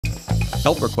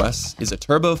Help Requests is a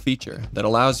turbo feature that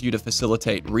allows you to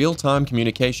facilitate real-time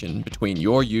communication between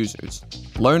your users.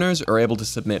 Learners are able to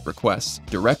submit requests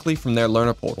directly from their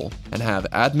learner portal and have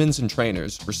admins and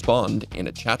trainers respond in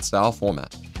a chat-style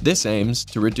format. This aims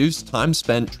to reduce time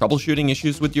spent troubleshooting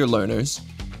issues with your learners,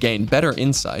 gain better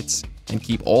insights, and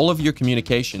keep all of your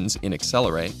communications in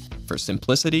aXcelerate for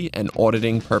simplicity and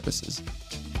auditing purposes.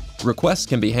 Requests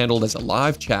can be handled as a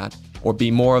live chat or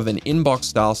be more of an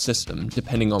inbox-style system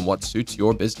depending on what suits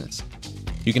your business.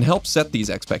 You can help set these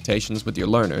expectations with your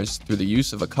learners through the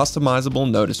use of a customizable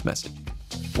notice message.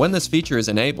 When this feature is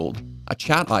enabled, a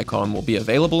chat icon will be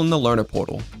available in the learner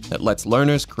portal that lets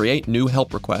learners create new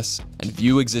help requests and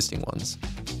view existing ones.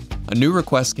 A new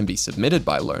request can be submitted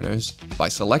by learners by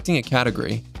selecting a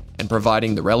category and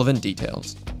providing the relevant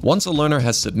details. Once a learner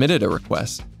has submitted a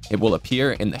request, it will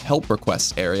appear in the Help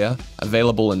Requests area,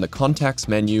 available in the Contacts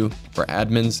menu for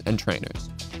admins and trainers.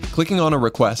 Clicking on a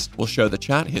request will show the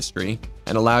chat history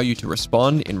and allow you to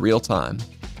respond in real time.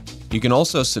 You can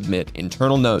also submit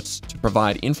internal notes to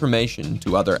provide information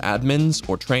to other admins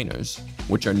or trainers,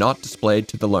 which are not displayed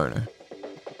to the learner.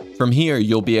 From here,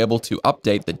 you'll be able to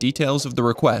update the details of the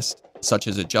request, such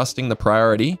as adjusting the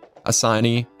priority,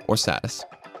 assignee, or status.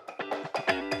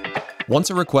 Once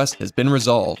a request has been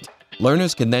resolved,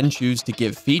 learners can then choose to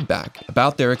give feedback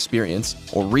about their experience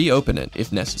or reopen it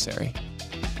if necessary.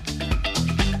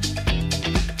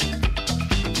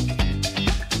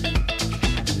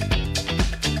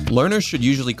 Learners should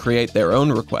usually create their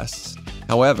own requests.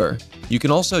 However, you can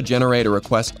also generate a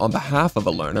request on behalf of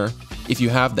a learner if you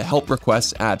have the Help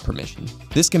Requests add permission.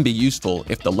 This can be useful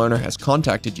if the learner has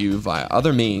contacted you via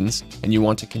other means and you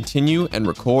want to continue and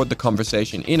record the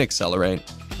conversation in aXcelerate,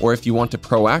 or if you want to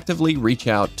proactively reach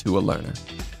out to a learner.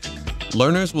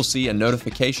 Learners will see a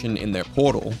notification in their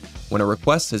portal when a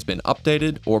request has been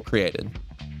updated or created.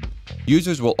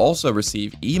 Users will also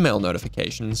receive email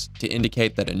notifications to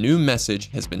indicate that a new message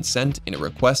has been sent in a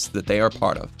request that they are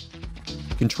part of.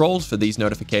 Controls for these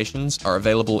notifications are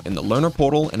available in the Learner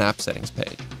Portal and App Settings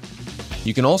page.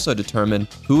 You can also determine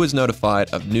who is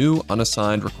notified of new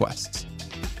unassigned requests.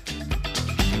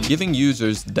 Giving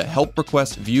users the Help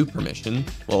Request View permission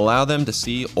will allow them to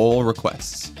see all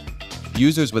requests.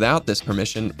 Users without this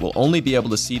permission will only be able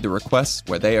to see the requests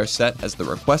where they are set as the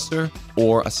requester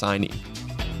or assignee.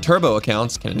 Turbo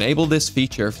accounts can enable this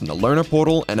feature from the Learner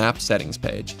Portal and App Settings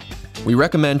page. We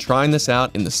recommend trying this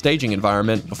out in the staging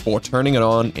environment before turning it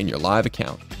on in your live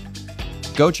account.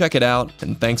 Go check it out,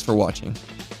 and thanks for watching.